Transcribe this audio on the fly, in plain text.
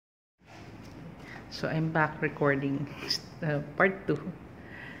So I'm back recording part 2.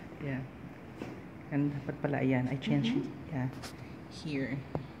 Yeah. And dapat pala yan, I changed it. Yeah. Here.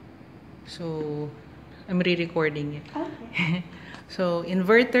 So I'm re-recording it. Okay. So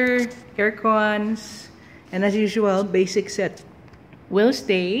inverter, air cons, and as usual, basic set will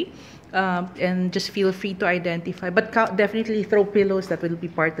stay. And just feel free to identify, but definitely throw pillows, that will be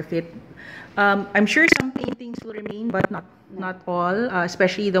part of it. I'm sure some paintings will remain, but not all,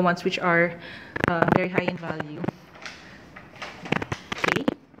 especially the ones which are very high in value.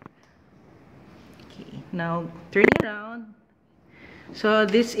 Okay, now turning around. So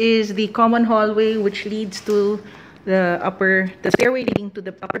this is the common hallway which leads to the stairway leading to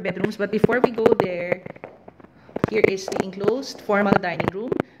the upper bedrooms. But before we go there, here is the enclosed formal dining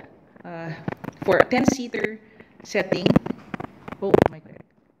room. For a 10-seater setting. Oh my god.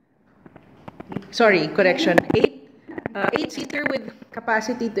 Sorry, correction. 8-seater with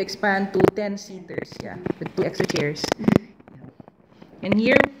capacity to expand to 10-seaters. Yeah, with 2 extra chairs. And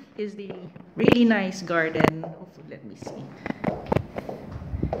here is the really nice garden. Oh, let me see.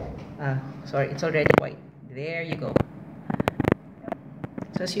 Sorry, it's already white. There you go.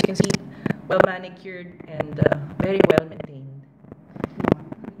 So as you can see, well manicured and very well maintained.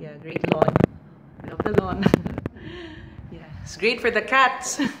 Yeah, great lawn. I love the lawn. Yeah, it's great for the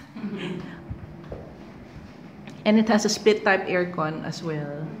cats. And it has a split type aircon as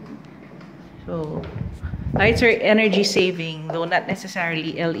well. So lights are energy saving, though not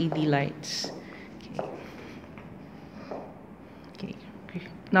necessarily LED lights. Okay.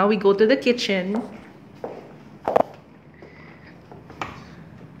 Now we go to the kitchen.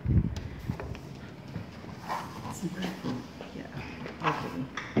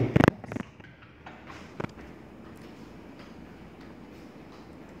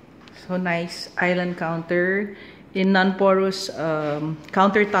 So nice island counter in non-porous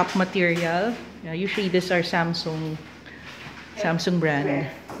countertop material. Yeah, usually these are Samsung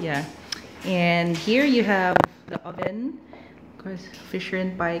brand. Yeah, and here you have the oven, of course, Fisher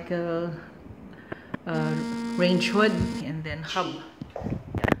and Paykel range hood, and then hub.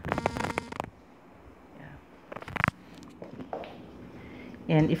 Yeah.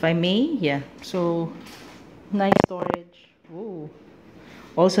 And if I may, yeah. So nice storage. Ooh.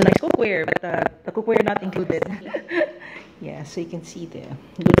 Also nice cookware, but the cookware not included. Yeah, so you can see the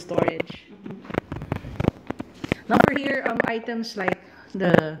good storage. Now for here, items like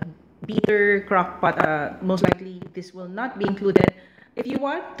the beater, crock pot, most likely this will not be included. If you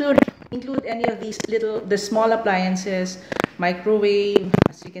want to include any of these the small appliances, microwave,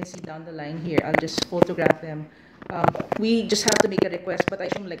 as you can see down the line here, I'll just photograph them. We just have to make a request, but I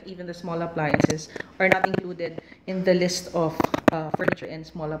assume like even the small appliances are not included in the list of furniture and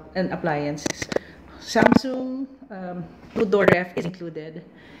small appliances. Samsung 2-door ref is included.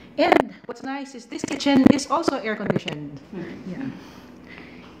 And what's nice is this kitchen is also air conditioned. Yeah.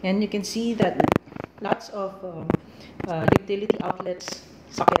 And you can see that lots of utility outlets,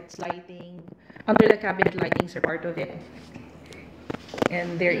 sockets, lighting, under the cabinet lightings are part of it.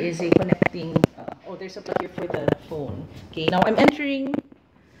 And there is a connecting, there's a plug here for the phone. Okay, now I'm entering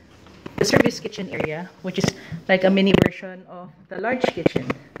the service kitchen area, which is like a mini version of the large kitchen.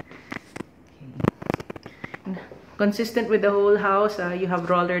 Okay. Consistent with the whole house, you have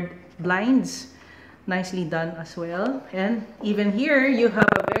rollered blinds, nicely done as well. And even here, you have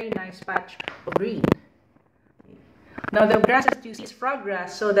a very nice patch of green. Now the grass that you see is frog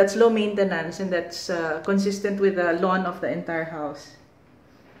grass, so that's low maintenance, and that's consistent with the lawn of the entire house.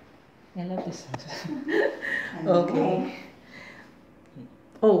 I love this house. Okay.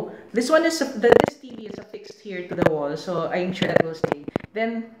 Oh, this one is this TV is affixed here to the wall, so I'm sure that will stay.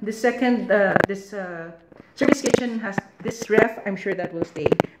 Then the second, service kitchen has this ref. I'm sure that will stay.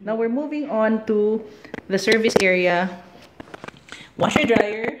 Now we're moving on to the service area. Washer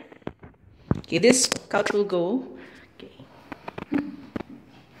dryer. Okay, this couch will go. Okay.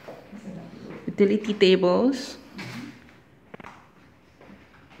 Utility tables.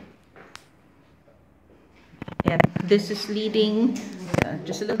 And this is leading,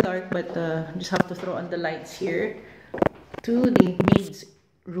 just a little dark, but just have to throw on the lights here, to the maids'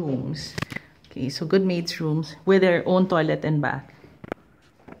 rooms. Okay, so good maids' rooms with their own toilet and bath.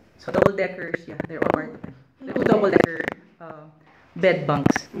 So double-deckers, yeah, they're all part of it. The 2 double-decker bed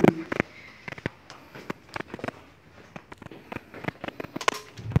bunks.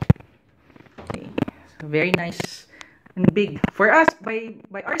 Okay, so very nice and big. For us, by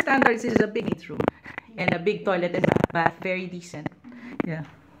our standards, this is a big maids' room. And a big toilet and bath, very decent. Yeah.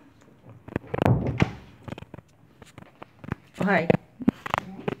 Oh, hi.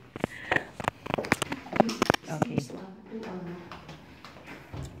 Okay.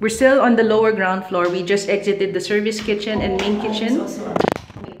 we're still on the lower ground floor. We just exited the service kitchen and main kitchen.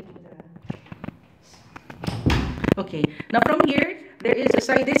 Okay, now from here, there is a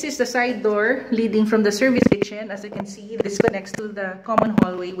side. This is the side door leading from the service kitchen. As you can see, this connects to the common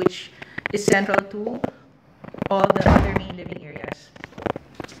hallway, which is central to all the other main living areas.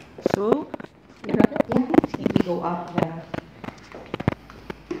 So, we go up.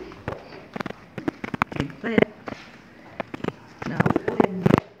 Okay, go ahead. Now,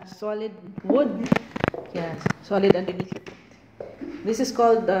 solid wood. Yes, solid underneath. This is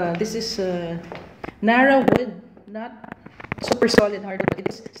called. Narrow wood, not super solid hardwood.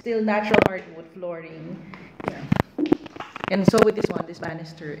 It's still natural hardwood flooring. Yeah. And so with this one, this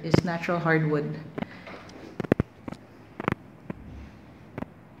banister is natural hardwood.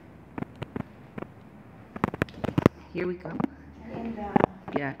 Here we come. And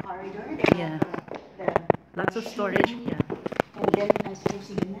yeah. Corridor. Yeah. Lots of storage. Yeah. And then or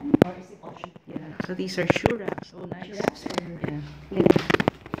is it all shoe? Yeah. So these are shoe racks. Oh, nice. Shoe racks Yeah.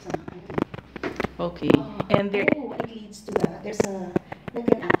 Okay. And there. Oh, it leads to there's like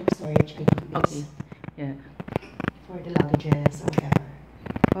an active storage. I think. Okay. Yeah. For the luggages or whatever.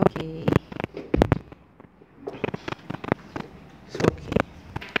 Okay. Okay.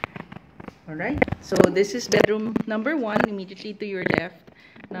 All right. So this is bedroom number 1, immediately to your left.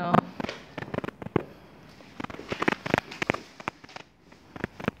 Now.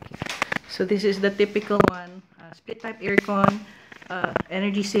 So this is the typical one. Split type aircon.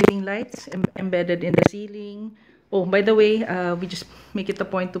 Energy saving lights embedded in the ceiling. Oh, by the way, we just make it a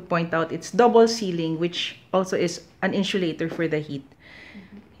point to point out it's double ceiling, which also is an insulator for the heat.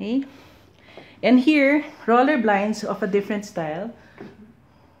 Okay. And here, roller blinds of a different style.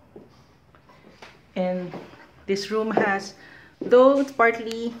 And this room has, though it's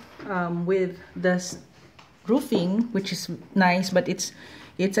partly with the roofing, which is nice, but it's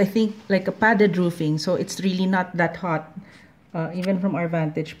I think like a padded roofing, so it's really not that hot. Even from our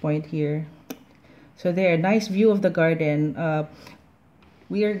vantage point here. So there, nice view of the garden.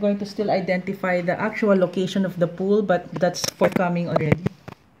 We are going to still identify the actual location of the pool, but that's forthcoming already.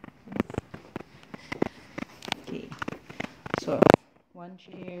 Okay, so one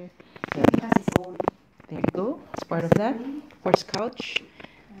chair. There you go. It's part of that. Horse couch.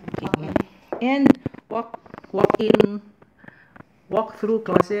 Okay. And walk-through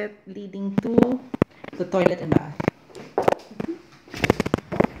closet leading to the toilet and bath.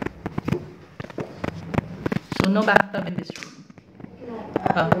 So no bathtub in this room.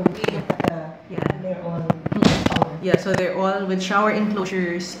 Yeah, so they're all with shower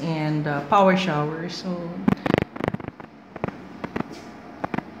enclosures and power showers. So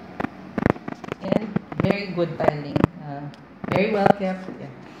and very good tiling, very well kept. Yeah.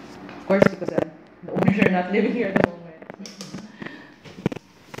 Of course, because the owners are not living here at the moment.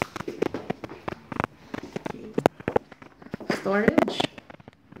 Storage.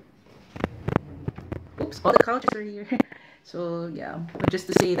 All the couches are here. So yeah, but just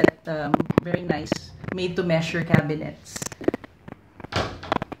to say that very nice made to measure cabinets.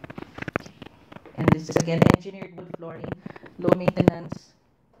 And this is again engineered wood flooring, low maintenance,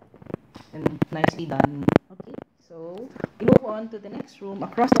 and nicely done. Okay, so we move on to the next room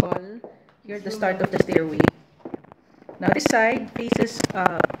across the hall. Here at the start of the stairway. Now this side faces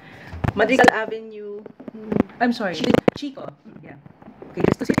Madrigal Avenue. I'm sorry, Chico. Yeah. Okay,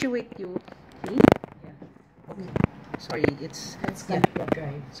 just to situate you. Okay. Sorry, it's Country Club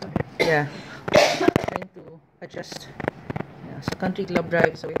Drive. Sorry. Yeah. Trying to adjust. Yeah, so Country Club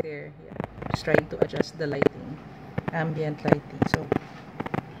Drive is over there. Yeah. Just trying to adjust the lighting. Ambient lighting. So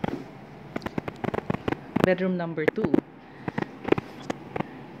bedroom number 2.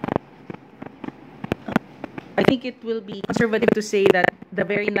 I think it will be conservative to say that the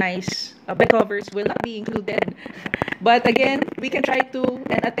very nice bed covers will not be included. But again, we can try to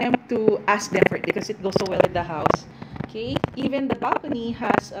and attempt to ask them for it because it goes so well with the house. Okay, even the balcony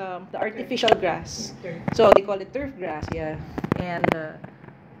has the artificial grass. So they call it turf grass, yeah. And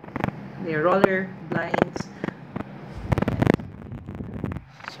the roller blinds.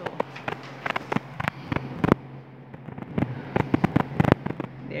 So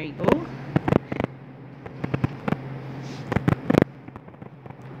there you go.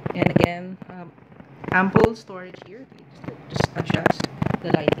 And again, ample storage here. Just adjust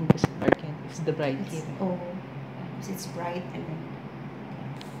the lighting because it's the bright here. Oh, it's bright and then.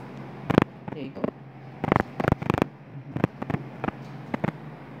 There you go.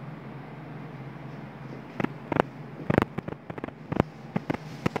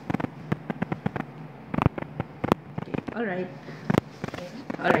 Okay. All right.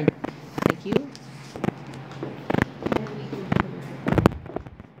 All right. Thank you.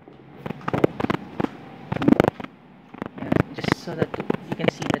 so that you can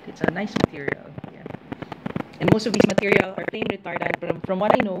see that it's a nice material. Yeah. And most of these material are flame retardant from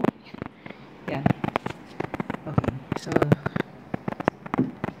what I know. Yeah. Okay. So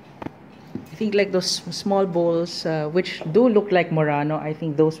I think like those small bowls, which do look like Murano, I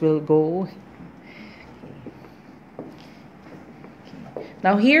think those will go.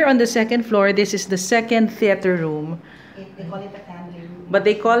 Now here on the second floor, this is the second theater room. They call it a family room. But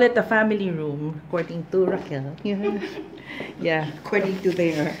they call it a family room, according to Raquel. Yeah. Yeah. According to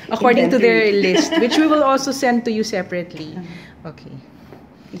their list, which we will also send to you separately. Okay.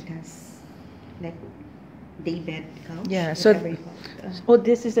 It has like day bed couch. Yeah. So, oh,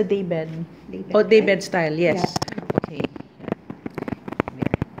 this is a day bed. Day bed style. Yes. Yeah. Okay. Yeah.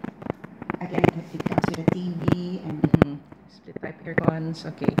 There. Again, it comes with a TV and split type air cons.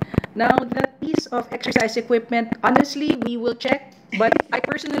 Okay. Now that piece of exercise equipment, honestly, we will check. But I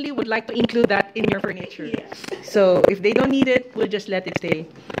personally would like to include that in your furniture. Yeah. So if they don't need it, we'll just let it stay.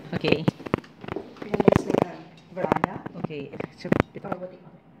 Okay. And there's like a veranda. Okay. So, Or what do you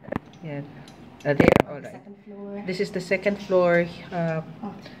call it? yeah. There. All right. Second floor. This is the second floor.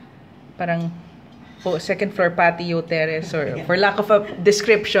 Parang second floor patio terrace, or for lack of a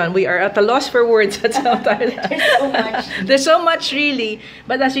description, we are at a loss for words at some time. There's so much. There's so much really.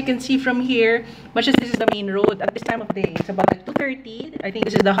 But as you can see from here, much as this is the main road at this time of day, it's about like 2:30. I think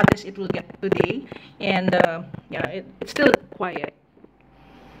this is the hottest it will get today, and yeah, it's still quiet.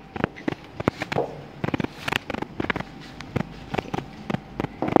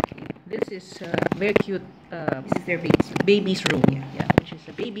 This is very cute. This is their baby's room. Yeah, which is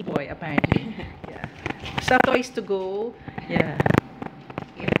a baby boy apparently. Yeah, stuff toys to go. Yeah,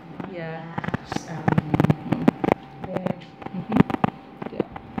 yeah. Yeah.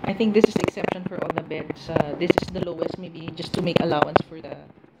 I think this is the exception for all the beds. This is the lowest, maybe just to make allowance for the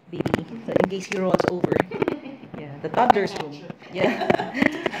baby, so in case he rolls over. Yeah, the toddler's room. Yeah,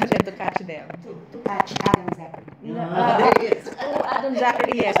 you have to catch them. To catch Adam Zachary. There he is. Oh, Adam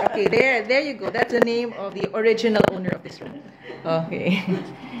Zachary, yes. Okay, there you go. That's the name of the original owner of this room. Okay.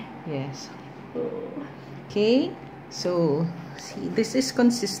 Yes. Okay, so see, this is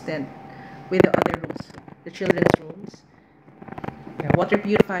consistent with the other rooms, the children's rooms. Yeah, water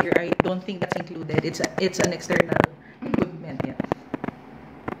purifier, I don't think that's included. It's an external equipment, yeah.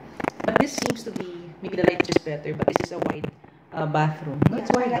 But this seems to be, maybe the light is better, but this is a wide bathroom. No,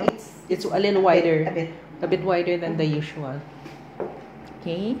 it's wide. No? It's a little wider. A bit wider than the usual.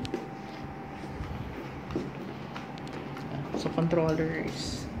 Okay. So controller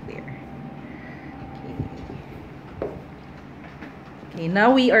is there. Okay,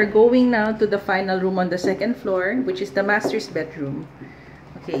 now we are going now to the final room on the second floor, which is the master's bedroom.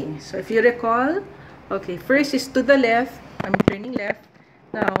 Okay, so if you recall, okay, first is to the left. I'm turning left.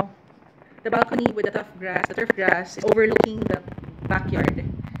 Now, the balcony with the turf grass, is overlooking the backyard.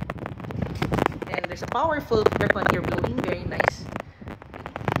 And there's a powerful aircon here blowing, very nice.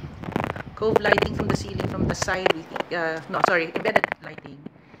 Cove lighting from the ceiling, from the side, we think, embedded lighting.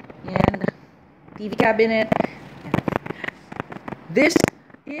 And TV cabinet. This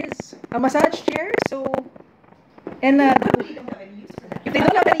is a massage chair, so, and if they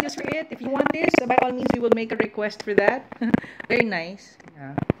don't have any use for it, if you want this, by all means, we will make a request for that. Very nice.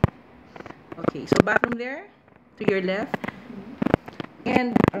 Yeah. Okay, so bathroom there, to your left.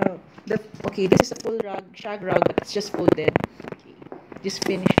 And, okay, this is a full rug, shag rug, but it's just folded. Okay, just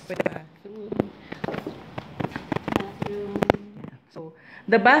finished with the bathroom. Yeah. So,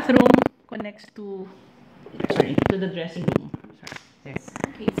 the bathroom connects to the dressing room. There.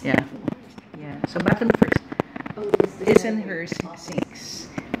 Okay, yeah. Yeah. So bathroom first. Oh, this and her sinks.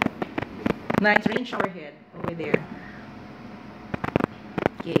 Nice rain shower head over there.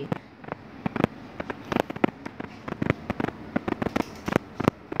 Okay.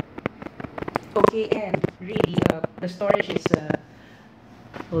 Okay, and really, the storage is.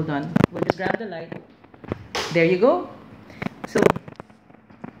 Hold on. We'll just grab the light. There you go. So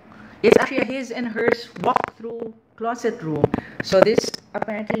it's actually a his and hers walk-through closet room. So this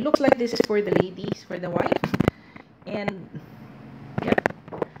apparently looks like this is for the ladies, for the wife. And yeah.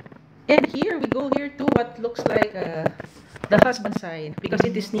 And here we go here to what looks like the husband side, because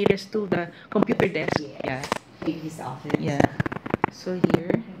it is nearest to the computer desk. Yes. Yeah. Baby's office. Yeah. So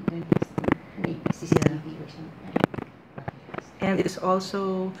here. CCTV or something. And it is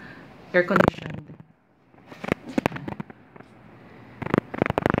also air conditioned.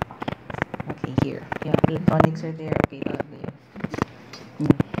 Okay, here. Yeah, electronics are there. Okay, the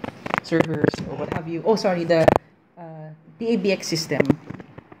servers or what have you. Oh, sorry, the PABX system.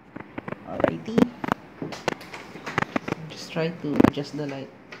 Alrighty. Just try to adjust the light.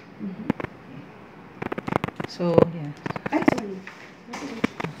 So yeah. Ay, sorry.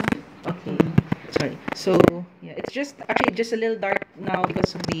 Okay. Sorry. So yeah, it's just actually just a little dark now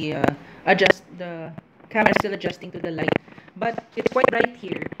because of the the camera is still adjusting to the light, but it's quite bright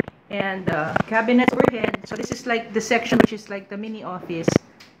here. And cabinets overhead. So this is like the section which is like the mini office.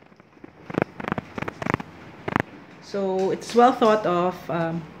 So it's well thought of.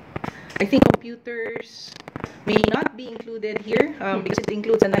 I think computers may not be included here because it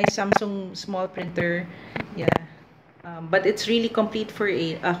includes a nice Samsung small printer. Yeah. But it's really complete for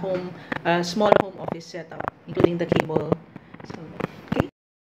a small home office setup, including the cable